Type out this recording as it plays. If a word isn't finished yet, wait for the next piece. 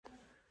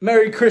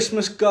Merry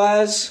Christmas,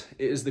 guys.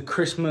 It is the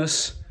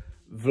Christmas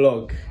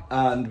vlog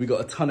and we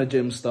got a ton of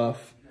gym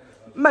stuff.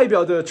 Maybe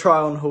I'll do a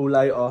try on haul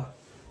later,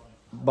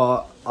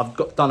 but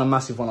I've done a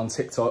massive one on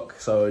TikTok,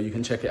 so you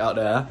can check it out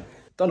there.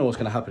 Don't know what's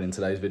going to happen in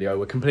today's video.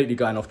 We're completely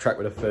going off track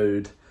with the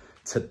food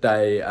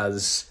today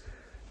as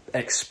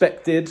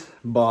expected,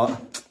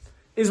 but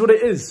is what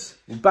it is.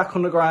 We're back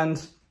on the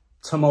grind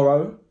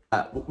tomorrow.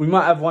 We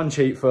might have one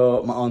cheat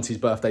for my auntie's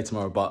birthday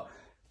tomorrow, but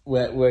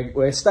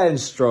we're staying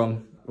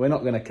strong. We're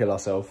not going to kill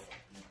ourselves.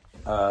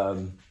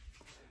 But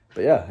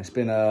yeah, it's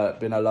been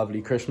a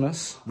lovely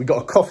Christmas. We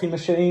got a coffee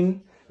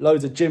machine,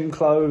 loads of gym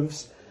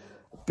clothes.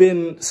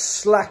 Been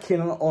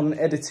slacking on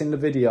editing the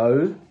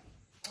video.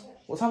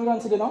 What time are we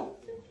going to dinner?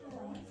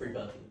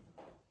 3:30.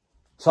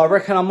 So I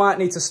reckon I might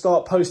need to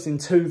start posting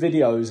 2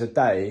 videos a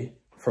day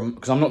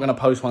because I'm not going to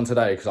post one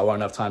today because I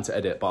won't have time to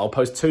edit. But I'll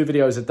post 2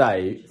 videos a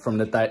day from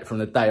the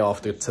day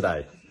after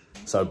today,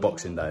 so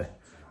Boxing Day.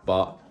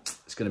 But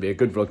it's going to be a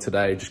good vlog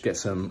today. Just get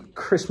some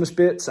Christmas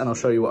bits and I'll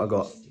show you what I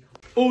got.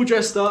 All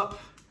dressed up.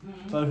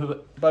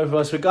 Both of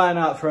us. We're going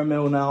out for a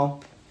meal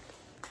now.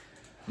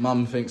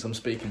 Mum thinks I'm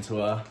speaking to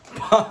her.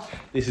 But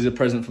this is a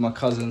present for my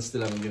cousin.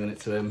 Still haven't given it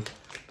to him.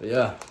 But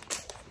yeah,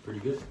 Pretty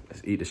good.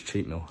 let's eat this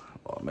cheat meal.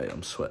 Oh mate,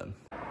 I'm sweating.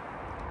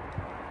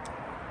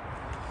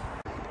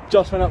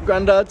 Just went up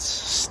Grandad's.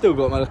 Still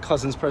got my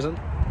cousin's present,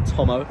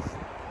 Tomo,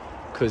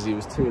 because he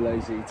was too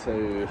lazy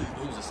to.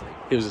 He was asleep.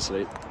 He was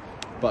asleep.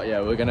 But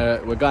yeah, we're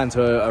going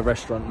to a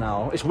restaurant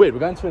now. It's weird. We're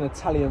going to an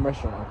Italian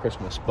restaurant on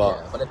Christmas, but,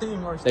 Yeah, but they're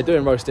doing roast. They're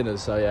doing roast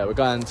dinners. So yeah, we're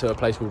going to a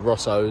place called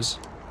Rosso's.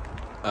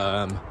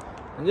 And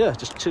yeah,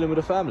 just chilling with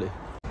the family.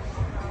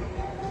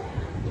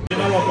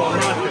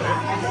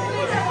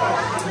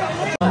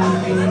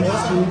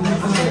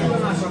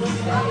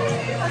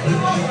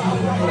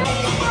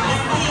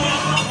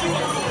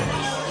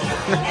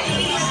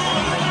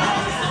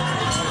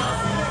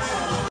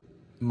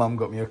 Mum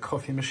got me a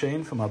coffee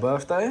machine for my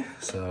birthday,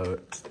 so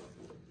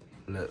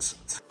let's...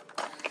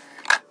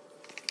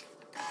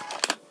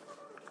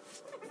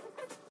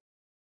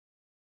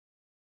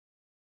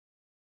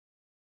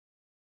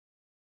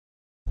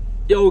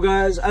 Yo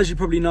guys, as you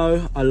probably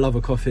know, I love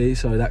a coffee,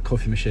 so that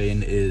coffee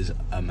machine is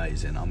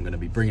amazing. I'm going to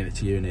be bringing it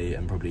to uni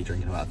and probably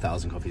drinking about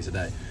 1,000 coffees a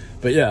day.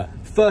 But yeah,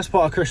 first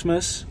part of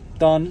Christmas,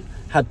 done.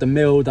 Had the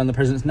meal, done the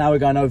presents. Now we're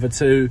going over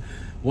to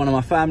one of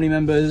my family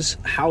members'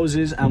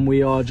 houses and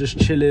we are just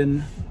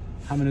chilling,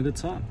 having a good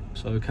time.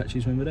 So catch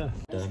you when we're there.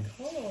 Done.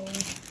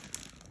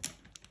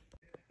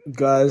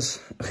 Guys,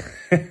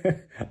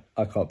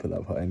 I can't put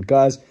that part in.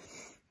 Guys,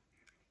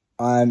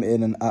 I'm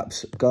in an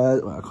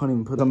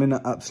I'm in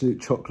an absolute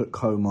chocolate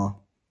coma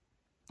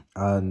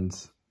and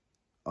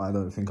I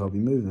don't think I'll be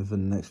moving for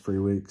the next 3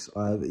 weeks.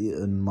 I have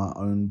eaten my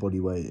own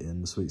body weight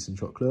in sweets and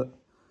chocolate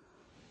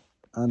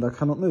and I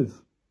cannot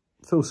move.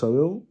 Feel so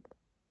ill.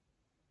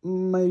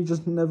 May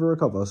just never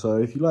recover. So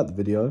if you like the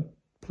video,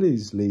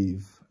 please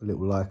leave a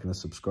little like and a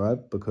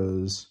subscribe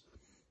because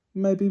it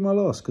may be my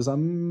last because I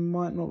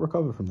might not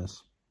recover from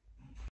this.